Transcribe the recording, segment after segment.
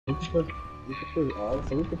We can push. We can push all.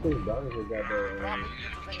 So we can push down if we got the.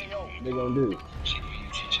 What they gonna do?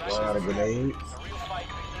 Run out a grenade?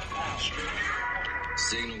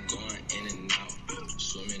 Signal going in and out.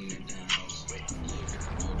 Swimming in the house.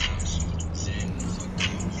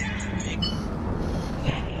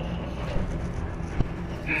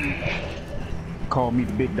 Call me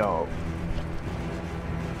the big dog.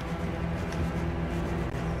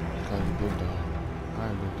 Call you big dog.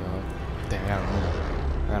 Alright, big dog. Dang, I gotta remember.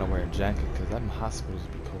 I gotta wear a jacket because them hospitals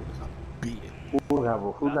be cold as a beat.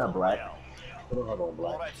 Who's not black? Who don't have on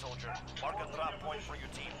black?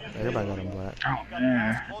 Everybody got them black. Oh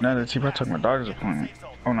man, now that I took my doctor's appointment.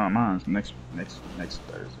 Oh no, mine's next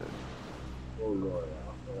Thursday. Oh Lord,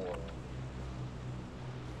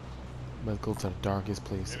 Let's go to the darkest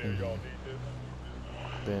place in here.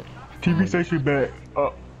 Bet. TV station back.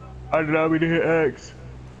 Oh, I did not mean to hit X.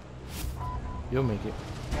 You'll make it.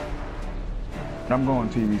 I'm going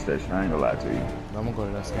TV station. I ain't gonna lie to you. I'm gonna go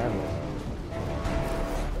to that skyline.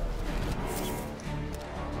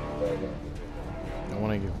 I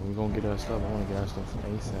wanna get. We're gonna get our stuff. I wanna get our stuff from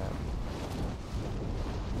ASAP.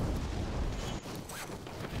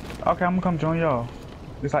 Okay, I'm gonna come join y'all.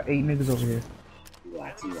 There's like 8 niggas over here.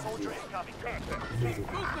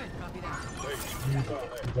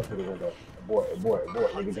 Jump to the window. Boy,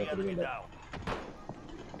 nigga jump to the window.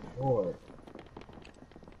 Boy.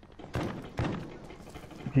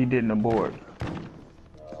 He didn't abort.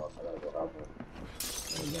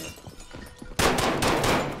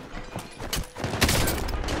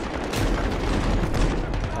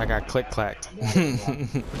 I got click-clacked. Got it.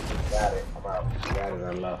 I'm out. Got it.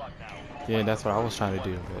 I love. Yeah, that's what I was trying to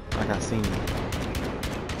do, but I got seen.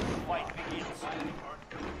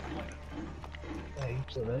 Hey, you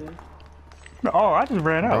still there? Oh, I just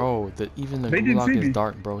ran out. Bro, even the They didn't gulag see is me.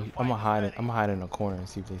 dark, bro. I'm gonna hide it. I'm gonna hide in a corner and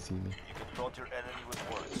see if they see me.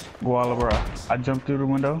 Voila, bro. I jumped through the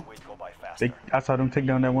window. I saw them take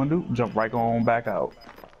down that one dude. Jump right on back out.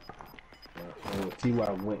 TY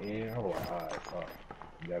went in. I was like, alright, fuck.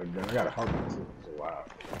 You got a gun. I got a helmet too. So wow.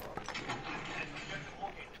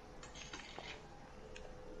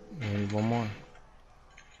 Maybe one more.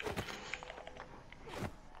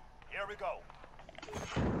 Here we go.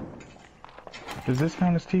 Does this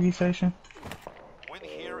count as TV station? Win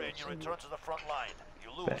here and you return to the front line.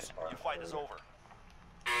 You lose, your fight is over.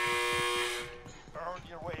 Earn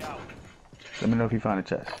your way out. Let me know if you find a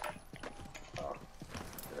chest. Yeah.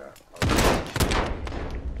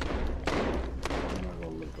 I'm not gonna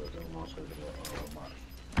look for it. I'm also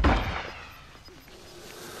gonna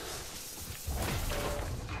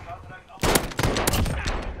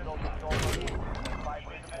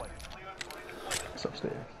It's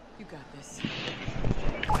upstairs. You got this.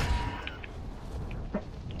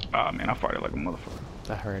 Ah man, I farted like a motherfucker.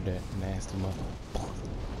 I heard that nasty mother.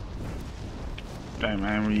 Dang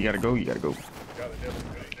man, when you gotta go, you gotta go.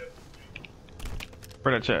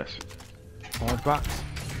 For that chest. Orange box.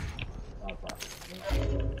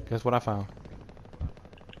 Guess what I found?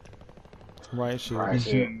 Right shoe. Right.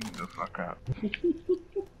 Shit. The fuck out.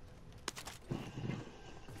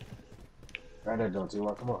 Right there, don't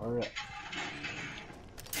you? Come on, hurry up.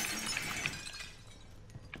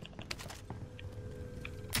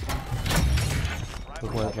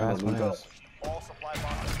 Look what last one is. All supply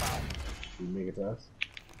boxes found. You make it to us?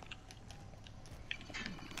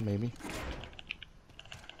 Maybe.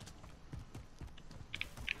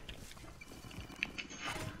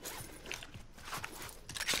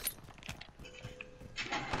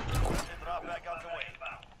 Back out the way.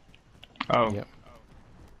 Oh. Yep.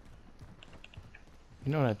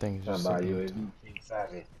 You know that thing is just Somebody sitting you there. is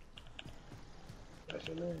savvy. That's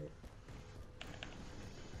your name.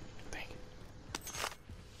 Thank you.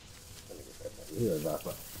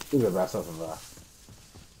 He's about something.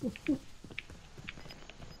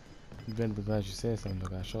 You better be glad you said something,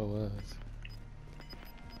 though. I sure was.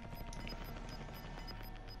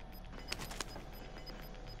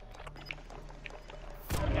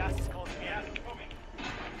 Gas is closing in.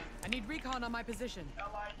 I need recon on my position. This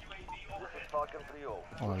is Falcon 3-0.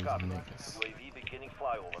 All these Copy. niggas. UAV beginning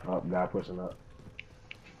flyover. Oh, guy pushing up.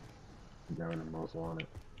 Guy in the most wanted.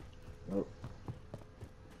 Nope.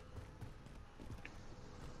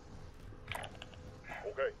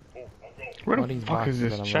 Where All the these fuck is boxes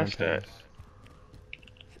this that I'm chest running at?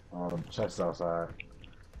 past. Chest outside.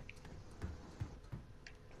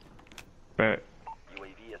 Bet.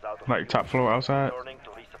 UAV is out of Like top floor outside? returning to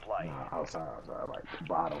resupply. Nah, outside, like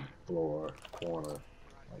bottom, floor, corner.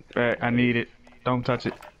 Like, Bet, I need it. Don't touch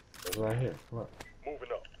it. it's right here. Come on. Moving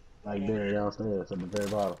up. Like there, downstairs, at the very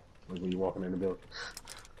bottom. Like when you walking in the building.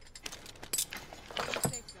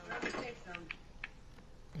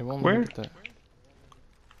 It won't let Where? me get that.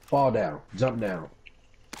 Fall down. Jump down.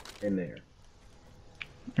 In there.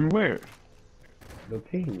 And where? The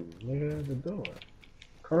ping. Nigga at the door.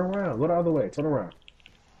 Turn around. Go the other way. Turn around.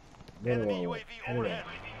 Then the Enemy wrong way. UAV overhead.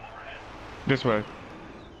 This way.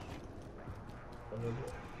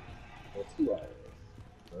 Let's see why it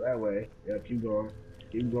is. So that way. Yeah, keep going.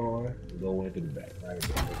 Keep going. Go into the back. Right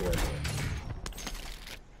again. Look right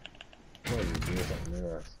there. What is this? Something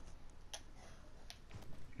else.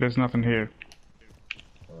 There's nothing here.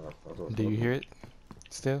 Do you hear it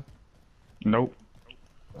still? Nope.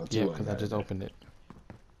 Yeah, because I just opened it.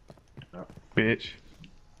 Bitch.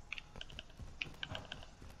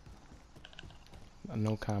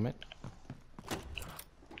 No comment.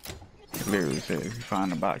 It literally says if you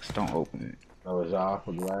find the box, don't open it. Oh, it's y'all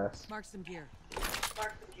for glass. Mark some gear.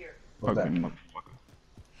 What's that? Fucking motherfucker.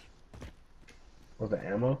 What's the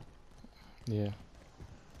ammo? Yeah.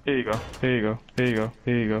 Here you go. Here you go. Here you go.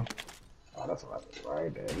 Here you go. Oh, that's what I was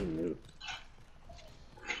right there. He knew.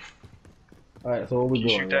 Alright, so what we Can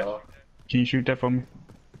you doing, shoot that? y'all? Can you shoot that for me?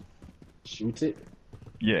 Shoot it?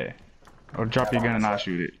 Yeah. Or drop your gun and I'll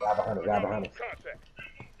shoot it. Guy behind us, guy behind us.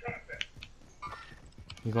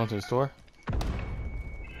 You going to the store?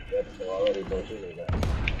 Yeah, so already go shoot it, guy.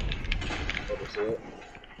 Go to see it.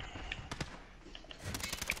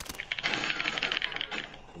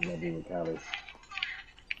 He might be with Callis.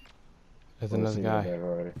 There's another guy.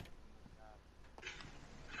 Already.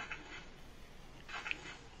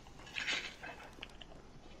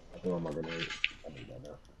 I threw on my grenade. I need that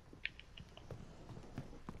now.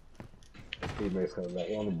 Teammates coming back.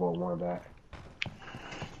 He only brought one back.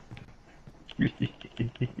 Yeah,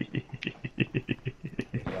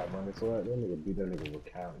 man, so that nigga beat that nigga with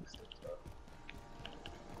Cali stick, bro.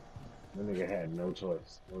 That nigga had no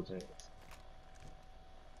choice, no chance.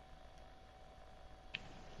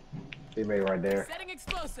 Teammate right there. Setting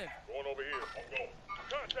explosive. Going over here. I'm going.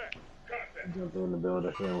 Contact. Contact. Jump in the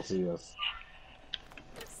building. He don't see us.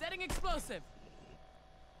 Setting explosive.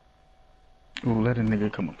 Ooh, let a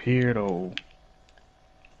nigga come up here though.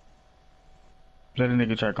 Let a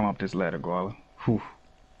nigga try to come up this ladder, Guala. Whew.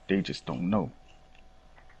 They just don't know.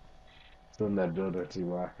 Still in that building,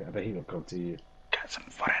 T.Y. I think he gonna come to you. Got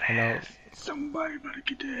something for that Hello. ass. Somebody better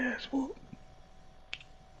get their ass whooped.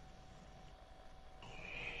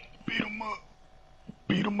 Beat him up.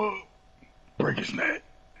 Beat him up. Break his neck.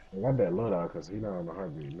 I got that loadout because he not on the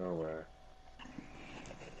heartbeat nowhere.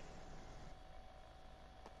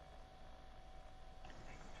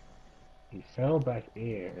 He fell back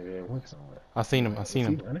in and then went somewhere. I seen him. I seen Is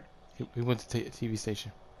he him. running? He went to TV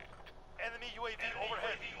station. Enemy UAV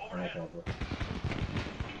overhead. Okay.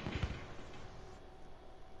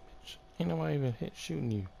 Ain't nobody even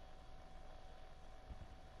shooting you.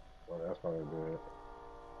 Well, that's probably good.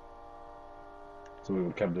 So we would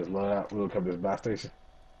have kept this loadout. We would have kept this buy station.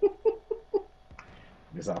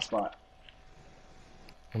 This our spot.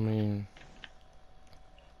 I mean,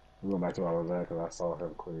 We went back to where I was at because I saw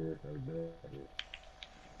him clear right there.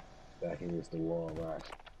 Back against the wall, right?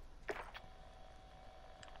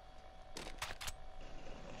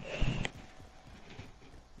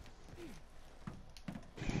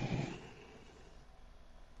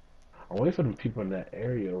 I'm waiting for the people in that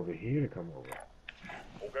area over here to come over.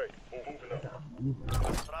 Okay. Moving up.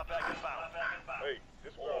 Drop back and bound. Hey,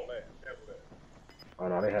 this is our land. Cancel that. Oh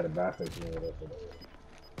no, they had a buy station over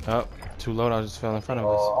there. oh, two loadouts just fell in front of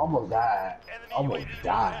Oh, us. almost died. Enemy Almost UAV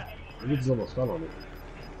died. overhead. We just almost fell on it.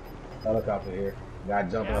 Helicopter here. Guy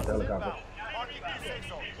jumping out the helicopter. Marking the safe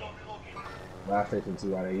zone. Buy station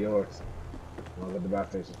 2 out of yours. One at the buy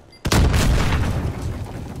station.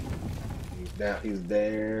 He's down. He's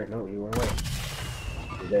there. No, he went away.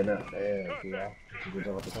 He's there now. Damn, see y'all. You can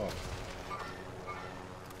jump off the car.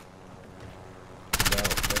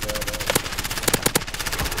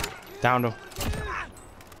 Down, Downed him.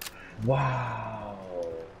 Wow.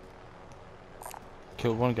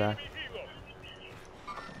 Killed one guy.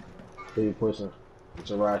 Till you pushing. Get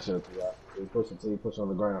your ride shut to y'all. Till you push on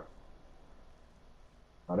the ground.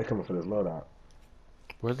 Oh, they coming for this loadout.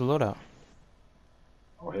 Where's the loadout?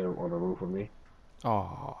 On here on the roof with me.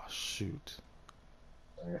 Oh, shoot.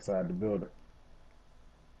 Inside the building.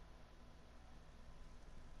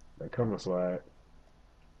 They coming, Swag.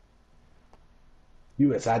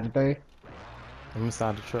 You inside the thing? I'm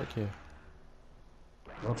inside the truck here.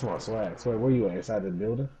 I'm talking about Swag. Swag, where you at? Inside the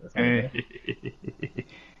building? Inside the thing?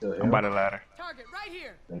 Still here? I'm by the ladder. Target right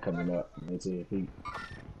here. They coming up. 18 feet.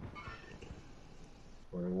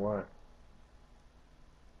 21.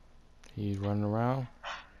 He's running around,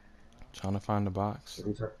 trying to find the box.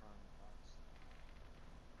 Who's her?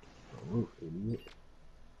 Roof, idiot.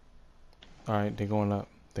 Alright, they're going up.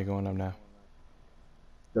 They going up now.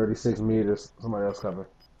 36 meters. Somebody else coming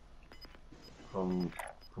from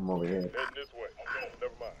over here. Heading this way.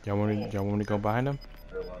 Never mind. Y'all want me to go behind them?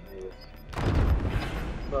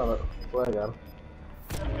 No, I got him.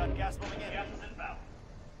 Got gas moving in. Gas is inbound.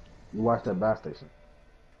 You watch that gas station.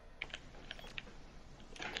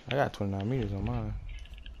 I got 29 meters on mine.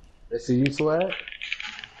 They see you, Swag?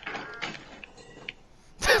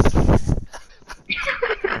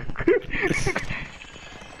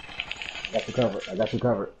 Got you covered. I got you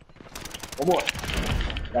covered. One more.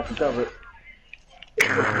 Got you covered.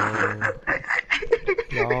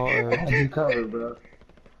 Y'all Had you covered, bro.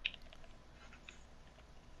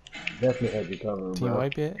 Definitely had you covered, team bro.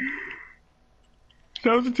 wipe yet?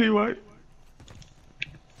 That was a T-White.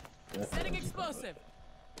 Setting explosive.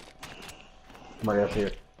 Somebody else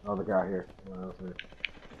here. Another guy here. Somebody else here.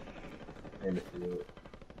 In the field.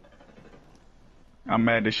 I'm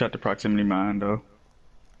mad they shot the proximity mine though.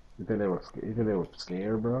 You think they were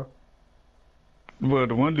scared, bro? Well,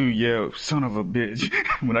 the one dude yelled, "Son of a bitch,"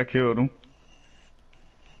 when I killed him.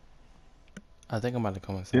 I think I'm about to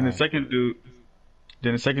come inside. Then the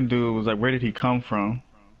second dude was like, "Where did he come from?"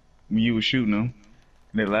 When you was shooting him.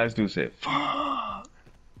 And the last dude said, "Fuck."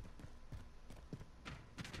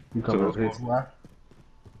 You coming up here, Swag?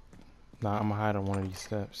 Nah, I'm gonna hide on one of these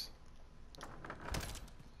steps.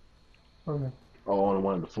 Okay. Oh, on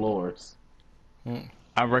one of the floors.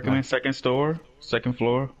 I recommend second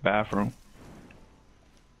floor, bathroom.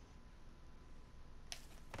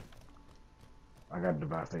 I got a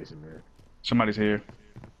device station there. Somebody's here.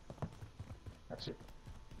 That's it.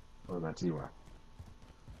 Or not TY.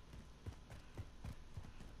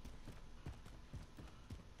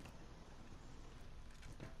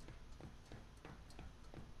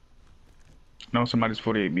 No, somebody's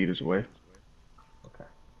 48 meters away. Okay.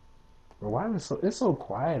 But why is it's so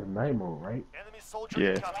quiet in night mode, right? Enemy soldier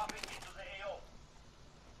Yeah. dropping into the AO.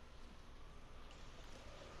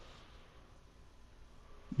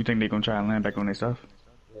 You think they gonna try and land back on their stuff?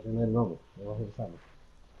 Yeah, they let it over. They don't hit the side.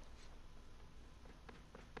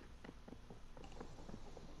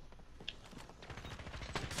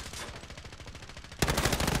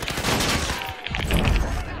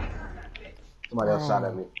 Somebody else shot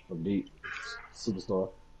at me from deep. Superstore.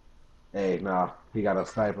 Hey, nah, he got a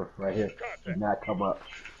sniper right here. Did not come up.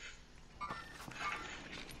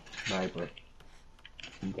 Sniper.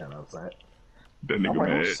 He got outside. That nigga mad.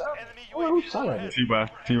 Enemy Who shot at me?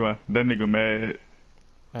 T.Y. That nigga mad.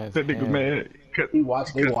 That's That nigga hell. mad. They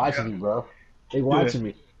watching me, bro. They watching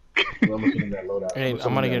me. I'm gonna get that loadout. Hey,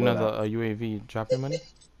 I'm gonna get another UAV. Drop your money.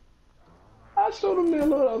 I showed them their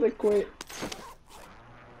loadout. They quit.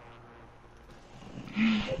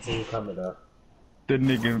 That team coming up. That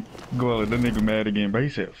nigga mad again, but he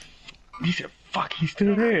said, fuck, he's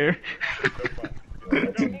still there.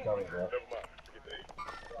 That team coming, bro.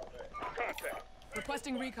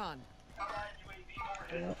 Requesting recon.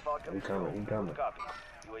 Yeah, he coming. Copy.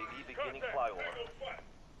 UAV beginning flyover.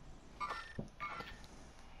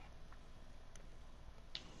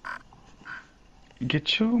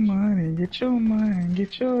 Get your money, get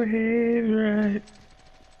your head right.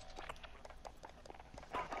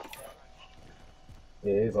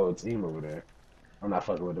 Yeah, his whole team over there. I'm not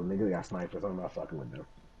fucking with them. Niggas got snipers. I'm not fucking with them.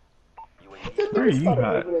 UAV Where are you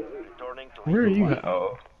at? returning to Where are you at?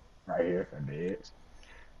 Oh. Right here at the edge.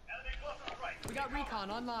 We got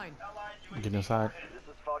recon online. Get inside. This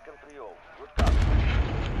is Falcon 3-0. Good copy.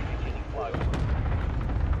 Beginning flyover.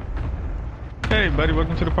 Hey, buddy,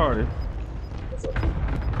 welcome to the party. What's up?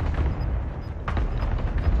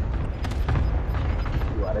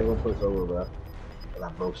 Why they gonna push over, bro? And I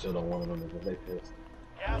broke shit on one of them because they pissed.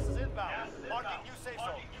 Gas is inbound. Marking new safe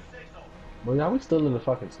zone. Well, y'all, we still in the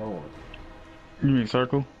fucking storm. You mean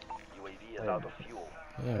circle? UAV is out of fuel.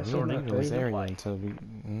 Yeah, That's we so don't not leave this crazy. area until we.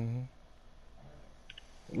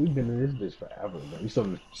 We've been in this bitch forever, bro. You still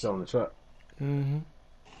on the truck?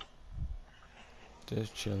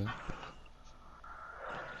 Just chilling.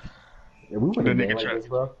 Yeah, we went That in there nigga like tried- this,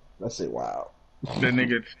 bro. That shit wild. That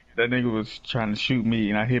nigga was trying to shoot me,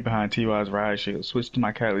 and I hid behind T.Y.'s riot shield, switched to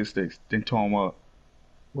my Cali sticks, then tore him up.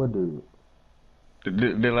 What dude?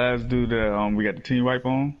 The last dude that we got the team wipe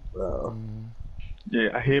on. Yeah,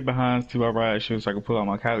 I hid behind T.Y. riot shield so I could pull out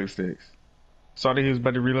my Cali sticks. Saw that he was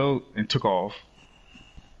about to reload and took off.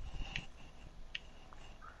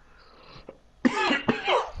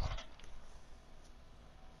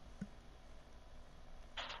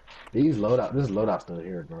 This loadout still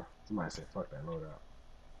here, bro. Somebody said, fuck that loadout.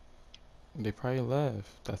 They probably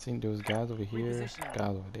left. I think there was guys over here, Repositioning. guys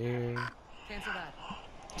over there. Cancel that.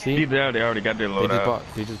 See? Either they already got their He loadout.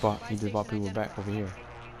 just bought people back over here.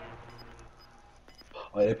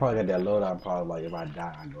 Oh, they probably got that loadout. Probably like if I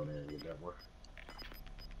die, I go there and get that one.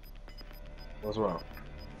 What's wrong?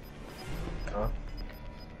 Huh?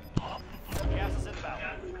 Gas is inbound.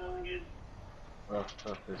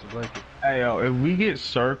 There's a blanket. Hey, yo, if we get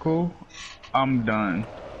circle, I'm done.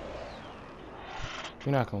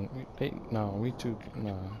 We're not gonna. No, we too.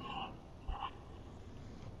 No.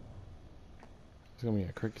 It's gonna be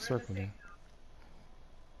a cricket circle then.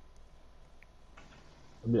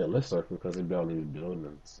 It'll be a list circle because they build these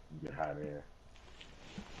buildings. You get high there.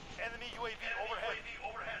 Enemy UAV overhead.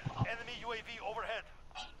 Enemy UAV overhead.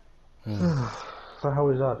 So how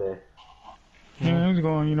was y'all day? Yeah, it was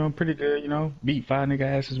going, you know, pretty good, you know. Beat 5 nigga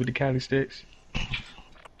asses with the Cali sticks.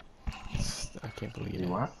 I can't believe You it.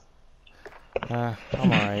 what? I'm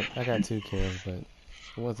alright. I got 2 kills, but it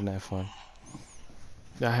wasn't that fun.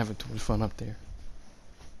 I having too much fun up there.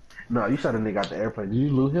 No, you shot a nigga out the airplane. Did you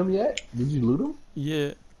loot him yet? Did you loot him?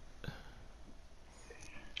 Yeah.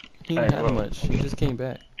 He didn't have much. He just came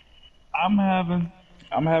back. I'm having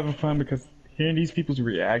fun because hearing these people's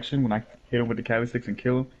reaction when I hit them with the Cali sticks and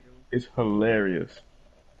kill them is hilarious.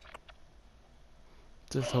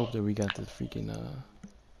 Just hope that we got this freaking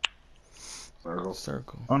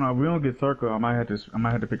circle. Oh no, if we don't get circle, I might have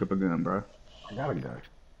to pick up a gun, bro. I got a gun.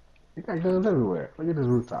 You got guns everywhere. Look at this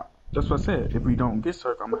rooftop. That's what I said. If we don't get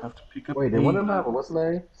circle, I'm gonna have to pick up. Wait, did one of them have a what's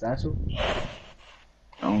the name? Satchel? I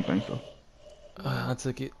don't think so. I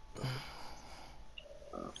took it.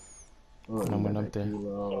 Oh, And I went up there.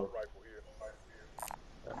 Kilo.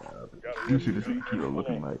 You see this thing Kilo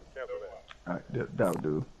looking like. Alright, that'll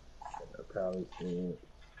do. Probably seen.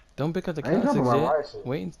 Don't pick up the I ain't talking classics about yet. rifle.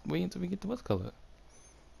 Wait until we get to what's color.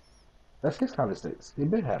 That's his college sticks. He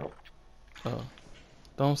been had them. Oh,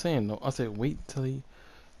 no, I'm saying no. I said wait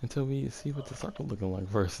until we see what the circle looking like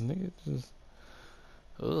first. Nigga, just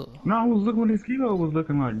ugh. No, I was looking what his Kilo was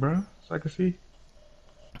looking like, bro. So I could see.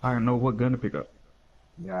 I don't know what gun to pick up.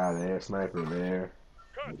 Guy there, sniper there.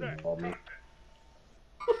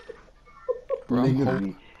 Bro,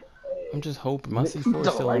 Niggas I'm just hoping my C4 Don't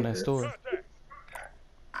is still like in that this. store. Head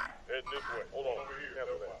this way. Hold on.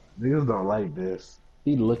 Cancel that. Niggas don't like this.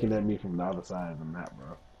 He looking at me from the other side of the map,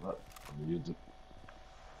 bro. Look, use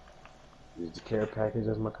the care package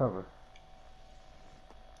as my cover.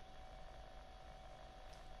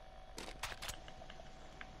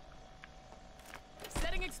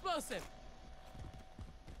 Setting explosive.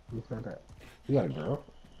 Who's got that? You got a girl?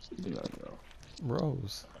 You got a girl.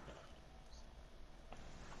 Rose.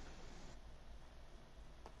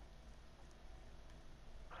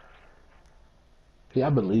 Yeah, I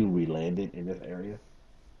believe we landed in this area.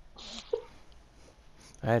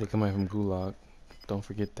 I had to come in from Gulag. Don't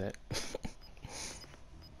forget that.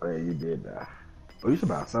 Oh yeah, you did. Oh, you should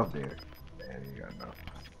buy yourself there. Man, you got enough.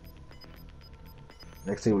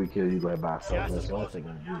 Next thing we kill, you go ahead and buy yourself. That's the only thing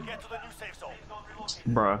I'm doing. Get to the new safe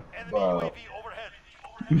zone. Bruh. Enemy Wow. UAV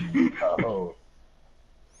overhead. Oh,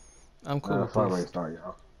 I'm cool with fire rate this. start,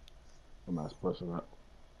 y'all. Somebody's pushing up.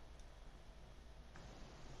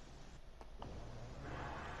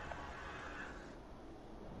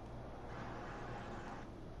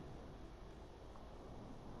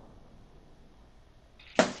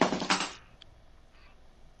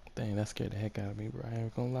 Dang, that scared the heck out of me, bro. I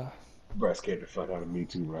ain't gonna lie. Bro, scared the fuck out of me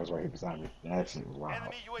too, bro. It's right here beside me. That shit was wild.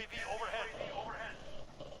 Enemy UAV overhead.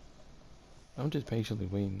 I'm just patiently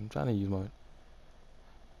waiting. I'm trying to use my.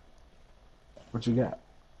 What you got?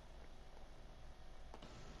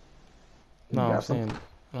 You No, got I'm something?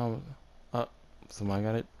 saying. No, somebody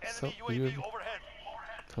got it. So, Enemy UAV overhead.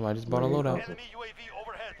 somebody just bought a Where you loadout. go? Enemy UAV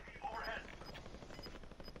overhead.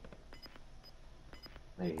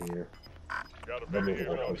 They here. Got a Let me big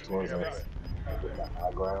go push towards us. Get that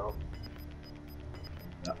high ground.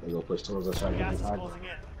 Yep, they go push towards us, try to get Gas this is high closing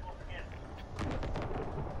ground.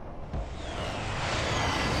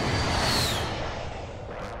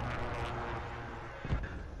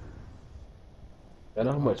 I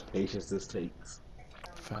know how much patience this takes.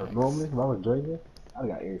 Because Facts. normally, if I was drinking, I'd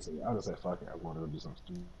got irritated. I'd just say, fuck it, I want to go do something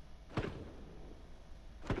stupid.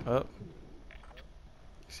 Up.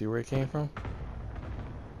 See where it came from?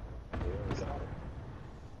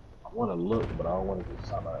 I want to look, but I don't want to get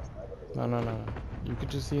shot by a sniper. No. You could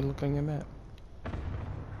just see it look on your map.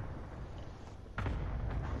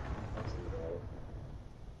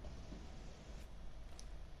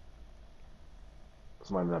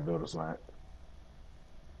 Somebody in that builder slide.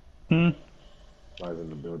 Hmm. Somebody's in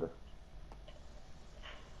the builder.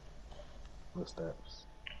 Footsteps.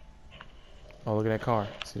 Oh, look at that car.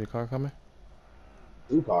 See the car coming?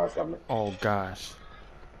 2 cars coming. Oh gosh.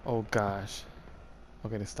 Oh gosh.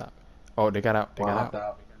 Okay, they stop. Oh, they got out. They One got hopped out.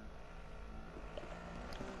 out.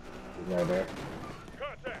 He's right there.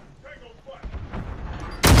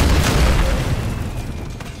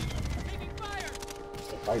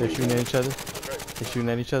 They're shooting at each other. They're shooting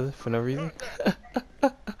at each other for no reason.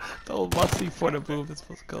 That was my C4 that blew up. It's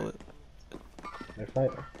supposed to call it. They're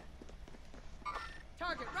fighting.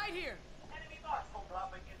 Target right here.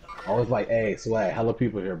 I was like, hey, Swag, hella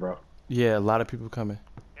people here, bro. Yeah, a lot of people coming.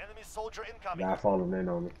 Enemy soldier incoming. Guy falling in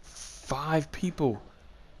on me. 5 people.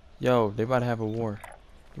 Yo, they about to have a war.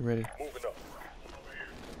 You ready? Moving up.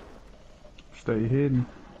 Stay hidden.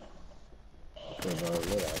 Okay, bro,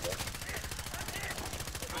 look out, bro.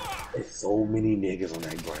 There's so many niggas on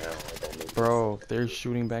that ground. It don't make Bro, they're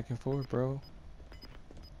shooting back and forth, bro.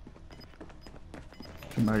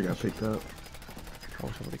 Somebody got picked up. I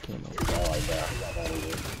wish I would've came up. sense. Oh, like that.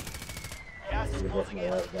 Gas is closing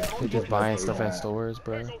in. They're just buying stuff at stores,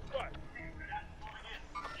 bro.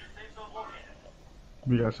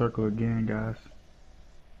 We got circle again, guys.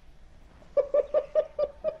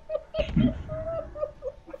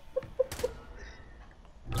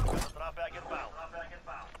 Drop back inbound.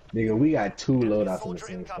 Nigga, we got 2 loadouts in the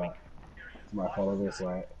same spot. Somebody follow this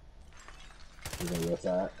side. He's on your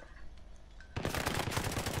side.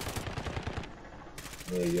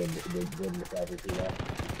 Yeah, you're building the factory too, right?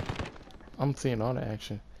 I'm seeing all the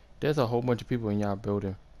action. There's a whole bunch of people in y'all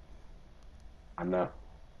building. I know.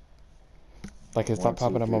 Like it stopped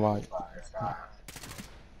 1, 2, popping up on 3, my... 4, 5.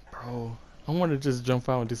 Bro, I want to just jump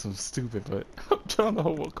out and do something stupid, but I'm trying to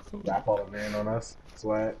hold one. Y'all falling in on us,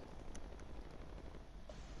 Swag.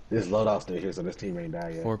 This loadout still here, so this team ain't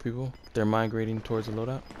died yet. 4 people. They're migrating towards the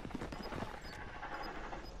loadout.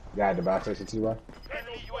 Guy at the buy station too, right?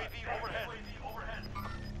 Enemy UAV overhead.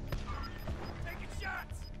 Taking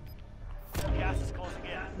shots. Gas is closing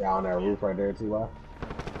in. Y'all on that roof right there too, right?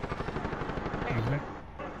 Mm-hmm.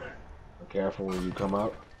 Be careful when you come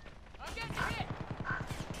out. I'm getting hit.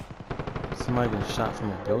 Somebody getting shot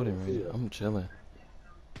from a building, man. I'm chilling.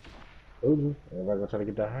 Ooh, everybody gonna try to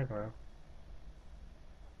get that high ground.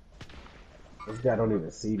 This guy don't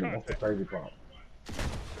even see me. That's the crazy part.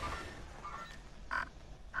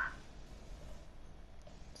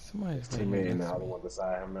 Somebody's His teammate in the other one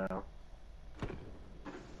beside him now.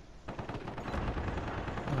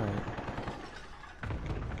 Alright.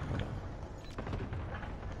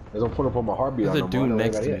 There's no point up on my heartbeat. There's a on dude no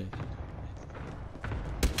next to me.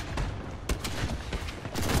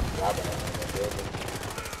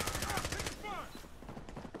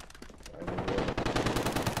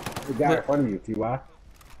 The guy in front of you, T.Y.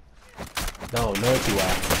 No, no,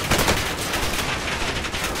 T.Y.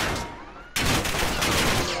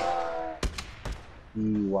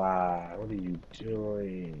 T.Y. What are you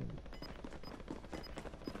doing?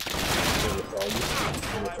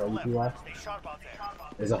 T.Y. Stay sharp out there.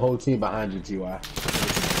 There's a whole team behind you, T.Y.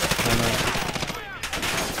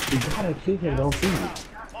 You gotta kick him, don't see you.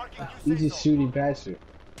 Marking He's just shooting past you.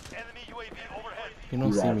 enemy UAV overhead. You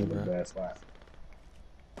don't see me, in the bro. bad spot.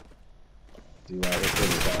 T.Y. let's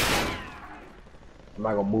finish that. I'm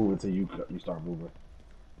not gonna move until you start moving.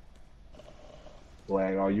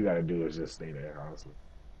 Like, all you gotta do is just stay there, honestly.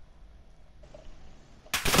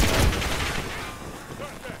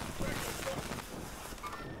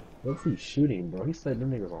 What's he shooting, bro? He said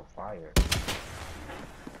them niggas on fire.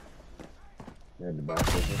 They're in the back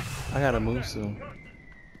station. I gotta move soon.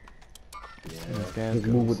 Yeah. This gas Just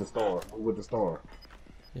move goes. with the store. Move with the store.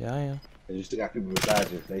 Yeah, I am. And you still got people beside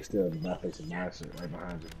you. They still in the back station, my shit right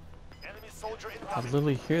behind you. Enemy soldier I incoming.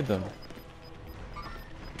 literally hear them.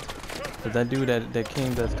 But that dude that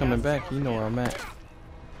came that's coming back, you know where I'm at.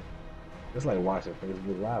 It's like watching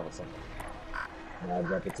Facebook Live or something. Now I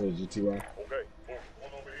drop it to the GTY. Okay,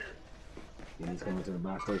 one over here. He's coming to the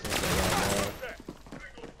buy station. So right now.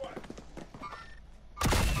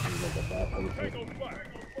 He's like a 546.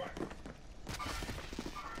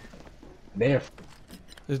 There.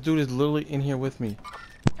 This dude is literally in here with me.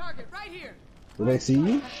 Target right here. Do they see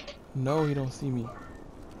you? No, he don't see me.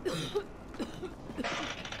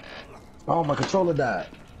 Oh, my controller died.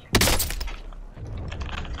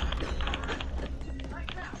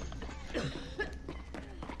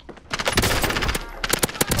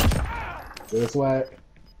 Good swag.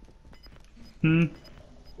 Hmm.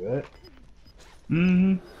 Good.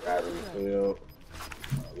 Mm-hmm. Guys in the field.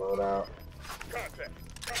 Load out. Contact.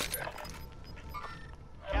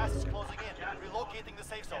 Gas is closing in. Relocating the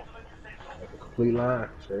safe zone. Like a complete line.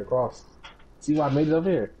 Straight across. See why I made it up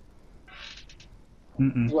here?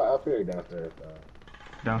 Mm-mm. See why up here downstairs?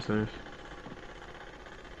 Downstairs.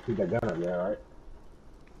 Keep that gun up there, right?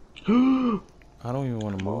 I don't even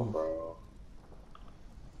want to Come on, move. bro.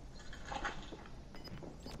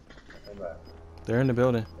 Come back. They're in the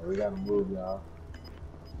building. Yeah, we gotta move, y'all.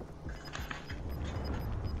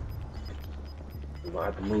 We're gonna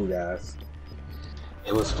have to move, guys.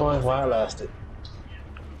 It was fun while it lasted.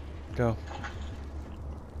 Go.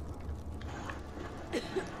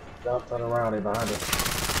 Don't turn around, they behind us.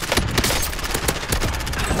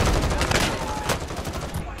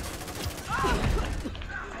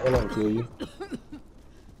 Hold on, kill you.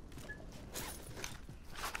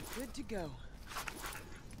 Good to go.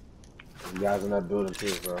 You guys in that building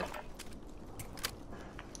too, bro.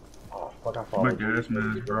 Oh, fuck, I fall. My gas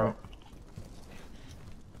man, bro.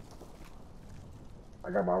 I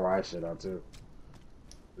got my ride shit out too.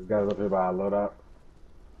 This guy's up here by our loadout.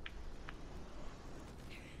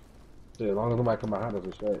 Shit, as long as nobody come behind us,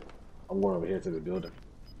 we're straight. I'm going over here to this building.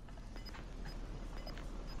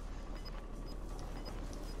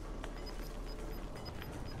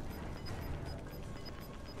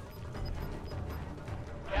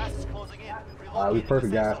 Gas is closing in. Alright, we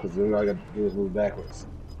perfect guys because all I gotta do is move backwards.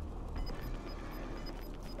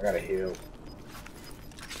 I gotta heal.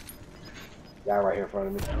 Guy right here in front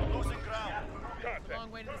of me. Losing ground. Long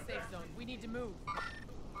way to the safe zone. We need to move.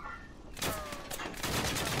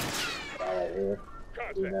 Guy right here.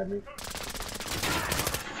 Shooting at me.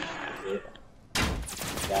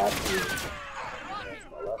 Guy's here.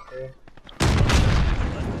 My left here.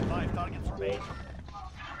 Less than 5 targets remain.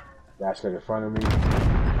 Guy straight in front of me.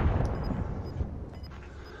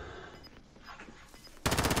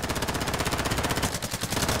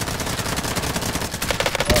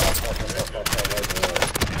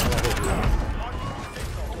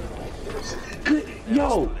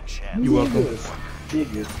 Yo! You welcome.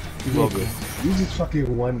 Niggas. You welcome. You just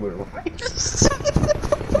fucking won with right?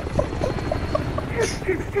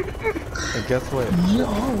 And guess what? Yo!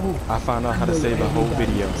 I found out how to save a whole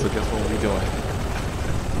video, so guess what we're doing?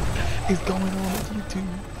 It's going on YouTube.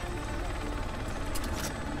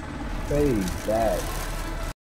 Save that.